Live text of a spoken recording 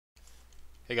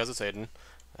Hey guys, it's Aidan,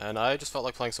 and I just felt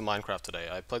like playing some Minecraft today.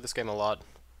 I played this game a lot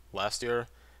last year,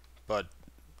 but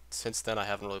since then I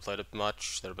haven't really played it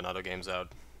much. There have been other games out,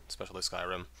 especially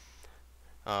Skyrim.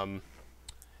 Um,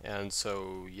 and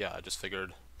so, yeah, I just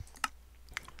figured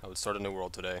I would start a new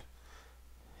world today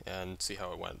and see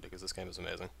how it went, because this game is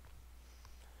amazing.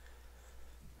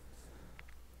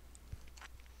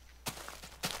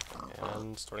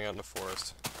 And starting out in a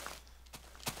forest,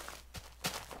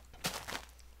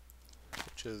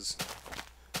 which is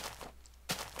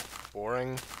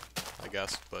boring, I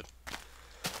guess, but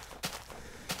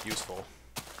useful.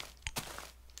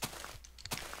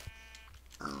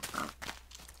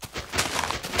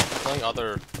 Playing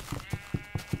other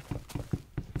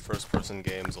first-person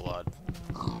games a lot,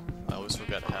 I always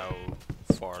forget how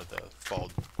far the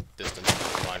fall distance in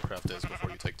Minecraft is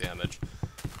before you take damage.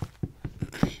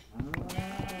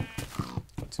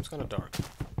 It seems kind of dark.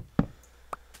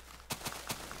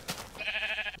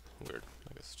 Weird.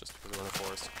 I guess it's just because we're in a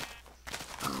forest.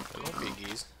 Hello,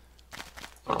 piggies.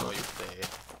 You know you play.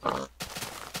 I'm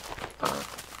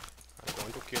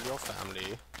going to kill your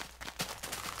family.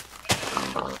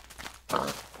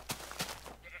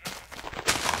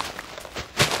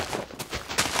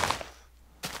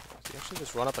 Did he actually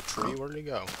just run up a tree? Where did he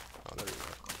go? Oh, there you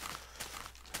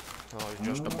go. Oh, he's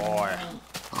just a boy.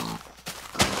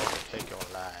 Take your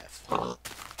life.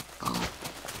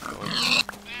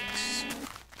 Yes.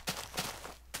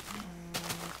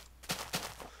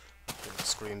 I hear the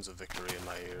screams of victory in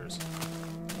my ears.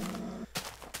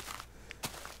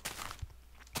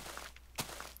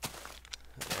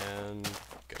 And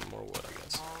get more wood, I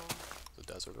guess. There's a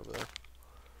desert over there.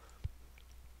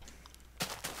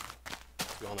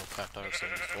 We all know cacti are so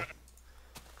useful.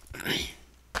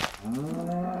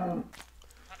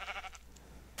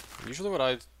 Usually what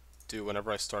I do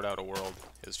whenever I start out a world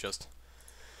is just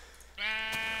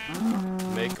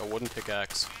make a wooden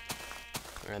pickaxe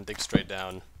and dig straight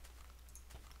down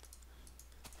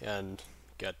and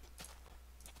get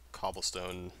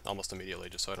cobblestone almost immediately,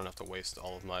 just so I don't have to waste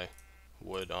all of my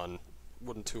wood on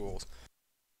wooden tools.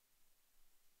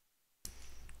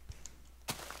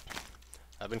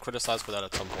 I've been criticized for that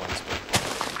at some points, but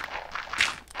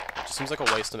it just seems like a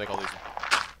waste to make all these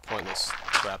pointless,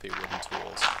 crappy wooden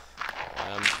tools.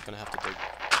 I'm gonna have to dig...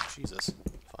 Jesus,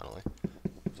 finally.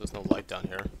 There's no light down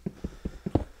here.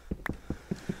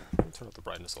 Let me turn up the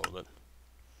brightness a little bit,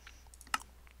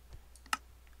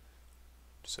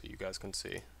 just so you guys can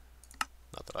see.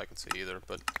 Not that I can see either,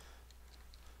 but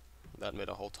that made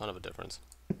a whole ton of a difference.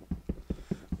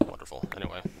 Wonderful.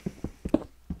 Anyway,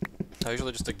 I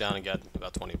usually just dig down and get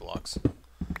about 20 blocks,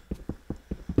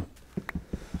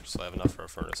 just so I have enough for a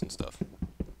furnace and stuff.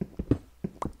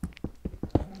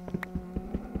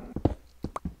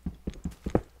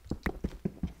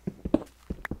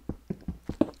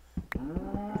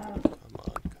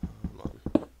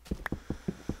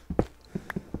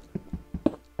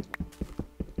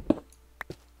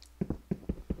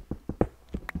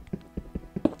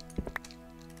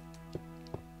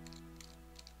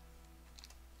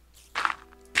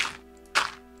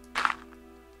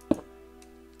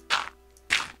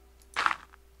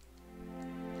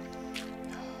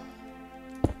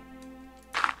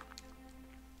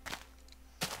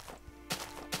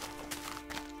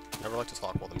 Never like to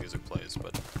talk while the music plays,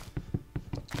 but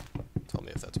tell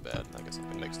me if that's bad. I guess I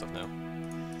can make stuff now.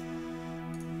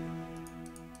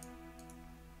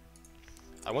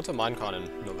 I went to Minecon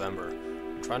in November.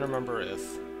 I'm trying to remember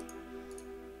if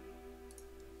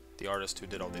the artist who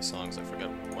did all these songs, I forget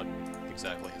what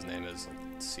exactly his name is,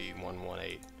 like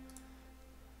C118.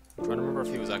 I'm trying to remember if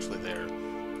he was actually there,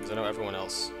 because I know everyone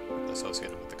else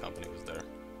associated with the company was there.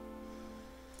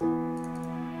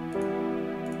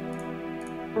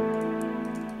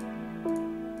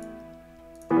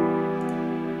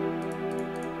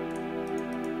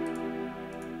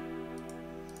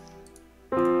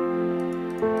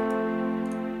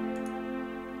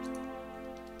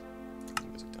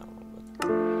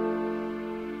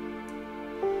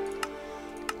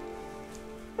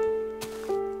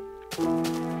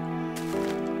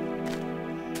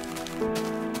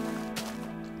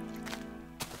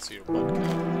 Your blood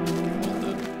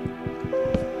count.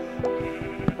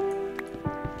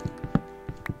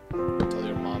 Tell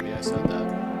your mommy I said that.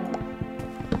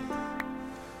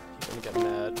 You're gonna get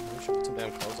mad. You should put some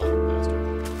damn clothes on, you bastard.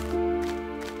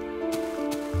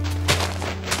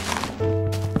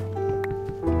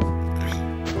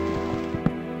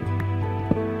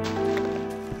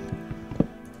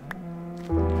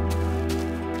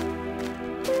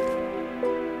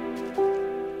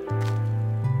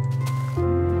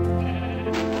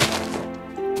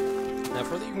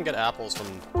 Get apples from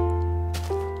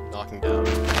knocking down or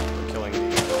killing the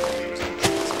leaves on the trees.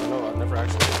 I don't know, I've never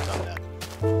actually done that.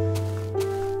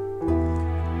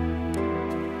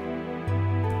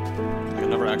 Like, I've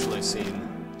never actually seen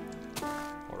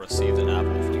or received an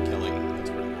apple from killing.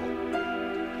 That's pretty cool.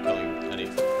 Killing any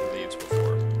leaves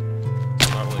before. So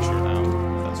I'm not really sure now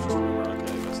if that's just rumor.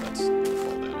 Okay, I guess that's the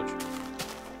full damage.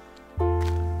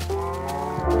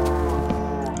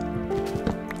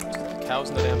 Cows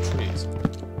in the damn trees.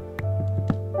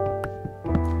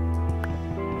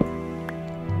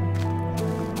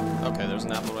 Okay, there's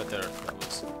an apple right there. That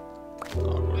was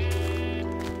awkward.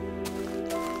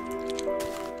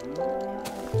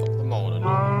 Top the morning.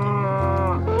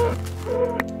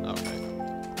 Okay.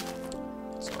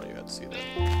 Sorry you had to see that.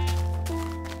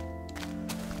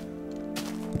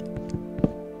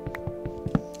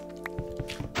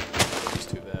 It's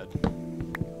too bad.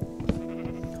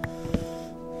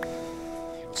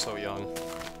 He was so young.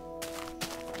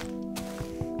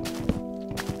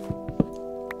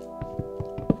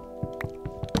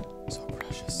 So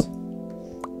precious.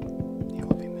 He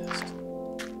will be missed.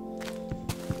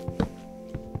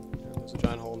 Yeah, there's a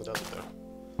giant hole in the desert there.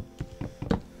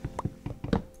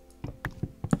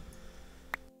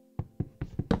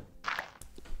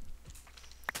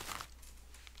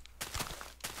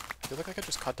 I feel like I could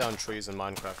just cut down trees in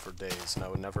Minecraft for days and I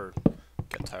would never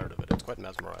get tired of it. It's quite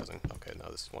mesmerizing. Okay, now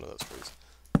this is one of those trees.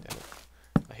 Damn it.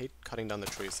 I hate cutting down the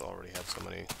trees that already have so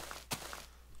many...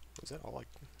 Is that all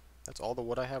that's all the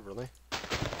wood I have, really?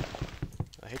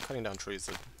 I hate cutting down trees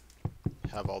that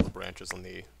have all the branches on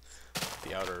the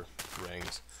outer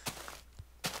rings.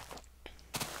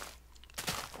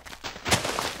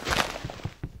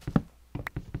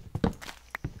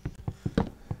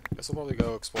 Guess I'll probably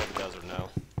go explore the desert now.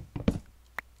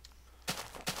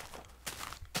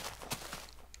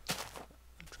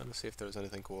 I'm trying to see if there's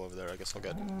anything cool over there. I guess I'll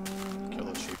kill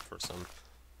those sheep for some...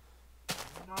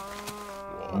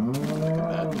 Whoa, look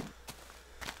at that.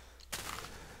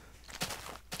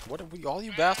 What are we, all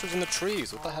you bastards in the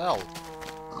trees? What the hell?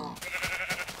 Okay.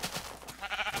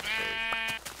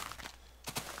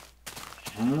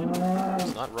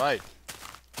 It's not right.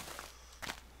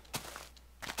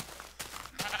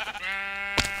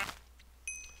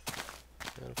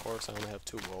 And of course I only have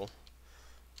 2 wool.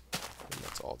 And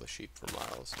that's all the sheep for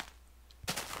miles.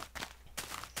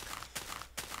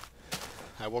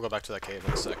 I will go back to that cave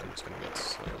in a second. I'm just gonna get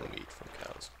some meat from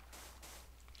cows.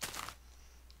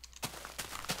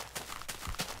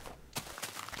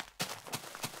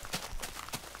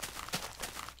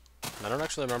 I don't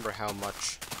actually remember how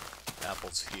much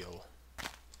apples heal.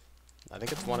 I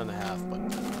think it's 1.5, but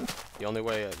the only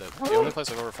way, the only place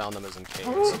I've ever found them is in caves.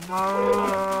 And,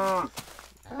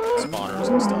 spawners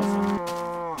and stuff.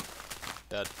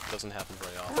 That doesn't happen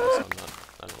very often, so I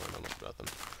don't really know much about them.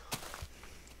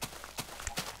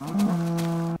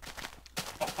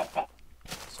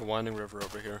 It's a winding river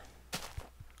over here.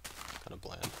 Kind of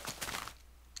bland.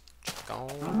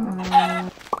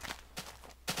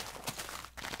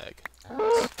 Egg. And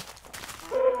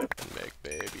make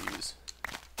babies.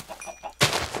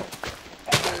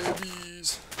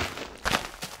 Babies!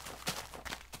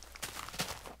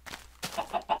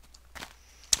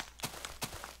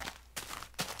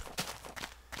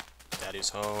 Daddy's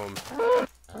home.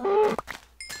 I'm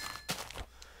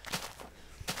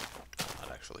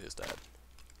not actually his dad.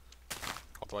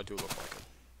 Although I do look like him.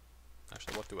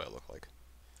 Actually, what do I look like?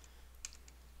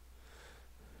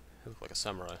 I look like a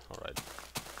samurai, alright.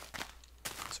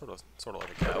 Sort of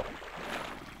like a cow.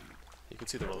 You can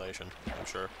see the relation, I'm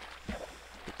sure.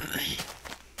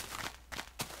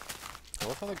 I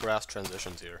love how the grass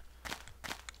transitions here.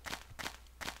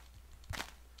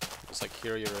 It's like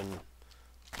here you're in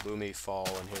gloomy fall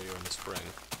and here you're in the spring.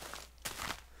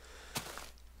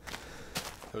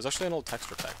 There was actually an old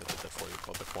texture pack that did that for you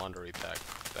called the Quandary pack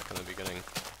back in the beginning.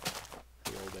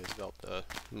 The old days about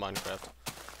Minecraft.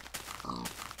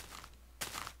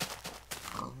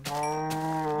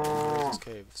 There's this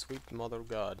cave. Sweet mother of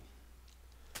God.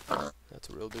 That's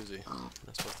a real doozy.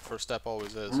 That's what the first step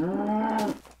always is.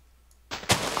 That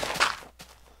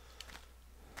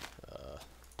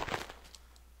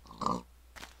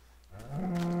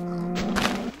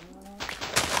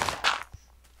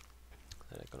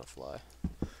ain't gonna fly.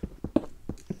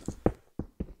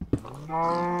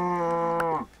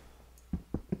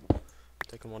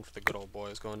 Taking one for the good old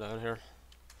boys going down here.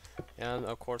 And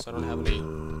of course I don't have any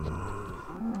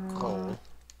coal.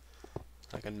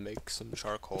 I can make some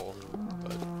charcoal,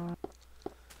 but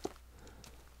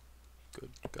good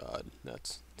God,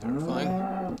 that's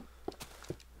terrifying.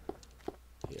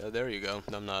 Yeah, there you go.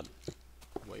 I'm not.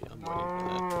 I'm waiting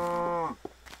for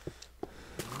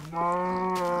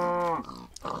that.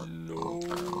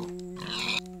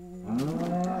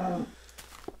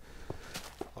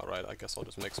 guess I'll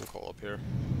just make some coal up here.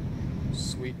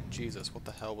 Sweet Jesus, what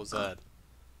the hell was that?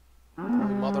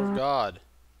 Holy Mother of God!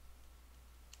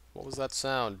 What was that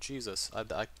sound? Jesus,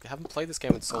 I haven't played this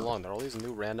game in so long. There are all these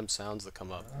new random sounds that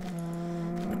come up.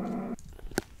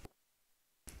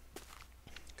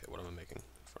 Okay, what am I making?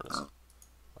 Furnace.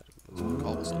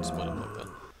 Cobblestone split up like that.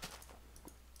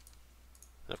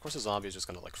 And of course the zombie is just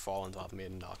gonna like fall on top of me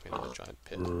and knock me into a giant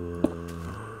pit. You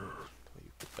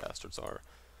bastards are.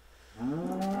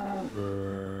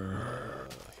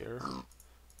 Here.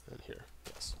 And here.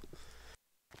 Yes.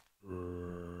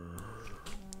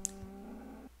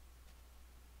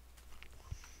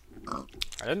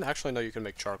 I didn't actually know you can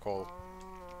make charcoal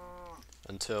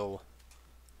until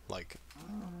like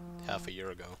half a year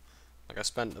ago. Like I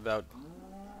spent about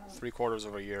 3/4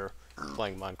 of a year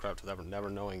playing Minecraft without never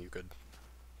knowing you could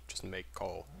just make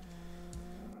coal.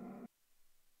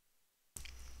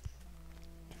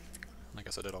 I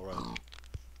guess I did alright.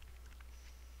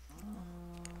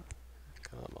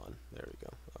 Come on, there we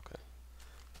go. Okay.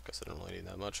 Guess I didn't really need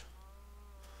that much.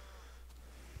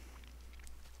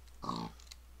 My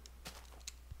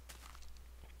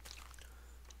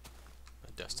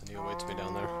destiny awaits me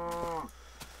down there.